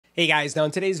Hey guys, now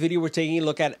in today's video we're taking a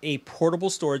look at a portable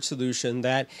storage solution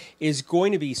that is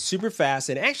going to be super fast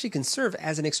and actually can serve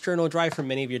as an external drive for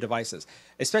many of your devices.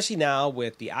 Especially now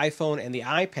with the iPhone and the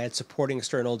iPad supporting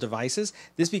external devices,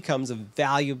 this becomes a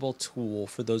valuable tool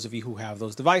for those of you who have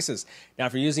those devices. Now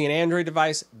if you're using an Android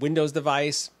device, Windows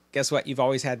device, guess what? You've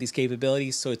always had these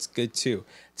capabilities, so it's good too.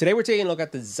 Today we're taking a look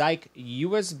at the ZikeDrive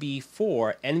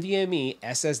USB4 NVMe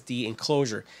SSD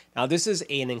Enclosure. Now this is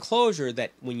an enclosure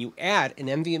that when you add an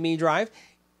NVMe drive,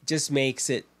 it just makes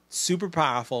it super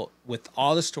powerful with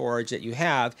all the storage that you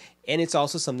have, and it's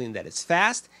also something that is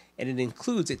fast, and it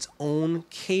includes its own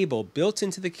cable built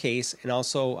into the case and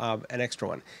also an extra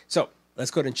one. So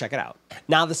let's go ahead and check it out.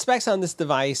 Now the specs on this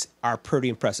device are pretty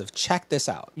impressive. Check this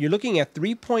out. You're looking at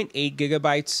 3.8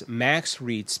 gigabytes max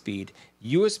read speed,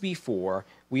 USB 4.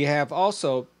 We have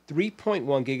also 3.1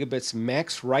 gigabits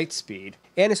max write speed,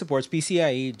 and it supports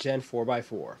PCIe Gen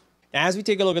 4x4. Now, as we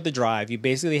take a look at the drive, you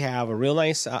basically have a real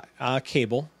nice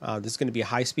cable. This is going to be a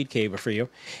high-speed cable for you.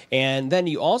 And then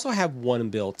you also have one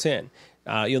built in.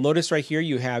 You'll notice right here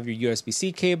you have your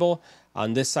USB-C cable.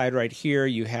 On this side right here,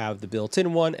 you have the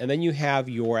built-in one, and then you have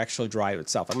your actual drive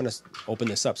itself. I'm going to open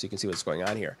this up so you can see what's going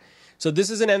on here. So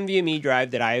this is an NVMe drive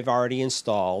that I've already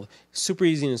installed. Super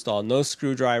easy to install, no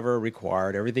screwdriver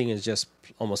required. Everything is just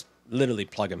almost literally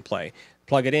plug and play.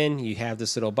 Plug it in, you have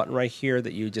this little button right here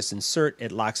that you just insert,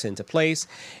 it locks into place.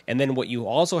 And then what you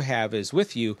also have is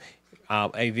with you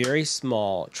a very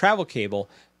small travel cable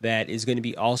that is going to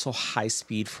be also high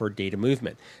speed for data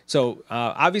movement. So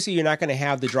obviously you're not going to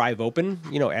have the drive open,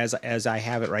 you know, as I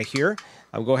have it right here.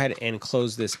 I'll go ahead and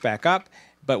close this back up.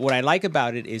 But what I like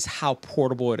about it is how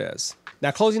portable it is. Now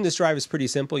closing this drive is pretty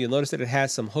simple. You'll notice that it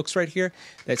has some hooks right here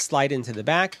that slide into the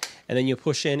back, and then you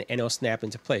push in and it'll snap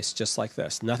into place just like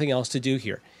this. Nothing else to do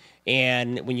here.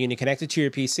 And when you connect it to your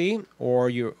PC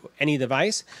or any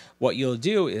device, what you'll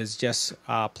do is just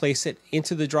place it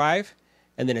into the drive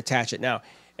and then attach it. Now,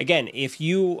 again, if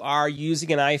you are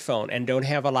using an iPhone and don't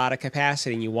have a lot of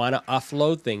capacity and you want to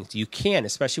offload things, you can,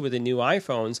 especially with the new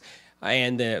iPhones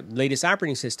and the latest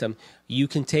operating system. You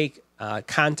can take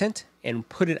content and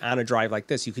put it on a drive like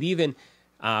this. You could even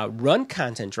run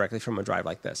content directly from a drive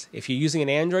like this. If you're using an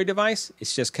Android device,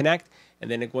 it's just connect. And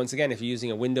then once again, if you're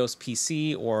using a Windows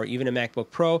PC or even a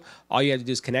MacBook Pro, all you have to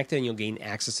do is connect it and you'll gain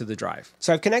access to the drive.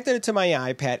 So I've connected it to my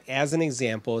iPad as an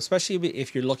example, especially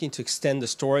if you're looking to extend the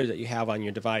storage that you have on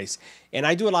your device. And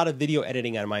I do a lot of video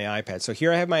editing on my iPad. So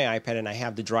here I have my iPad and I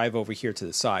have the drive over here to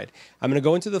the side. I'm going to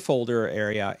go into the folder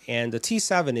area, and the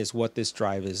T7 is what this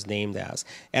drive is named as.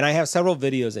 And I have several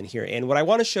videos in here. And what I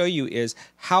want to show you is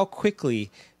how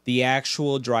quickly the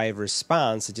actual drive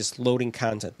responds to just loading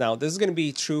content. Now, this is going to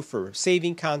be true for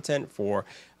saving content, for,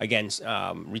 again,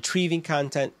 retrieving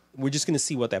content. We're just going to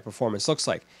see what that performance looks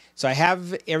like. So I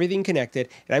have everything connected,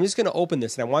 and I'm just going to open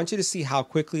this, and I want you to see how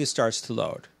quickly it starts to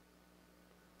load.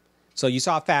 So you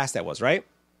saw how fast that was, right?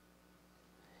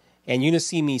 And you're going to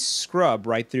see me scrub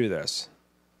right through this.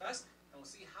 And we'll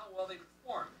see how well they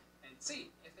perform and see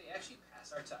if they actually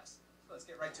pass our test. So let's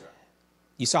get right to it.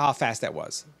 You saw how fast that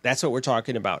was. That's what we're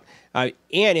talking about. And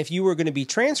if you were going to be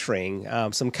transferring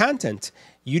some content,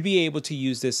 you'd be able to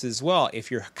use this as well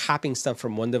if you're copying stuff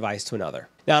from one device to another.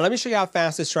 Now, let me show you how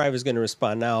fast this drive is going to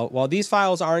respond. Now, while these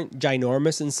files aren't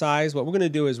ginormous in size, what we're going to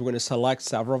do is we're going to select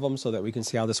several of them so that we can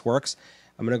see how this works.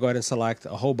 I'm going to go ahead and select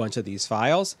a whole bunch of these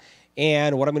files.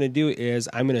 And what I'm going to do is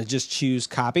I'm going to just choose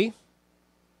copy.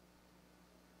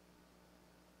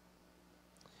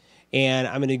 And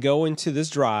I'm going to go into this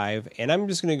drive, and I'm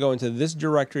just going to go into this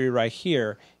directory right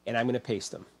here, and I'm going to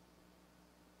paste them.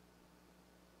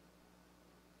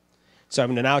 So I'm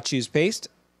going to now choose paste,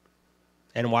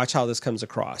 and watch how this comes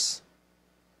across.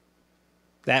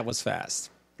 That was fast.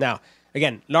 Now,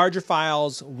 again, larger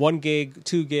files, 1 gig,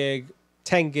 2 gig,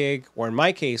 10 gig, or in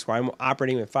my case, where I'm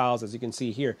operating with files, as you can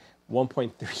see here,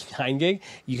 1.39 gig,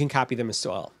 you can copy them as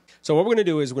well. So what we're going to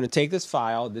do is we're going to take this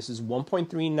file. This is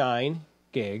 1.39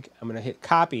 gig. I'm going to hit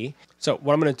copy. So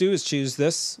what I'm going to do is choose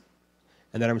this,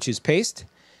 and then I'm going to choose paste,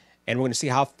 and we're going to see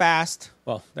how fast,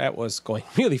 well, that was going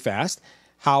really fast,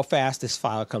 how fast this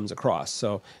file comes across.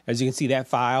 So as you can see, that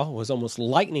file was almost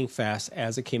lightning fast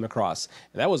as it came across,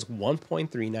 and that was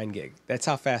 1.39 gig. That's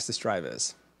how fast this drive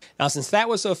is. Now, since that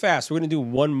was so fast, we're going to do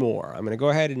one more. I'm going to go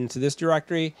ahead into this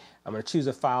directory. I'm going to choose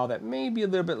a file that may be a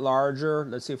little bit larger.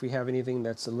 Let's see if we have anything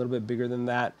that's a little bit bigger than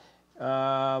that.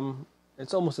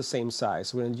 It's almost the same size.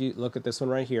 So we're going to look at this one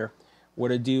right here. We're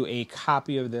going to do a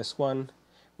copy of this one.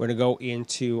 We're going to go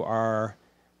into our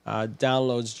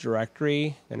downloads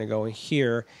directory. I'm going to go in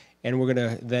here, and we're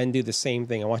going to then do the same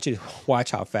thing. I want you to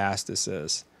watch how fast this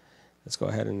is. Let's go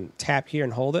ahead and tap here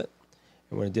and hold it.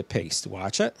 I'm going to dip paste.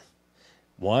 Watch it.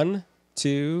 1,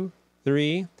 2,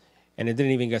 3, and it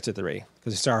didn't even get to 3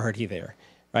 because it's already there,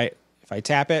 right? If I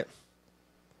tap it,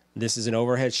 this is an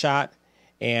overhead shot,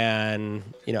 and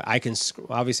you know I can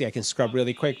obviously I can scrub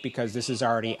really quick because this is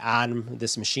already on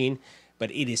this machine,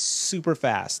 but it is super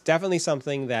fast. Definitely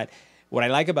something that what I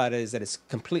like about it is that it's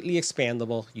completely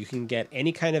expandable. You can get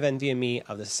any kind of NVMe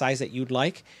of the size that you'd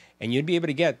like, and you'd be able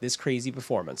to get this crazy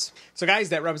performance. So guys,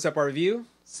 that wraps up our review.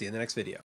 See you in the next video.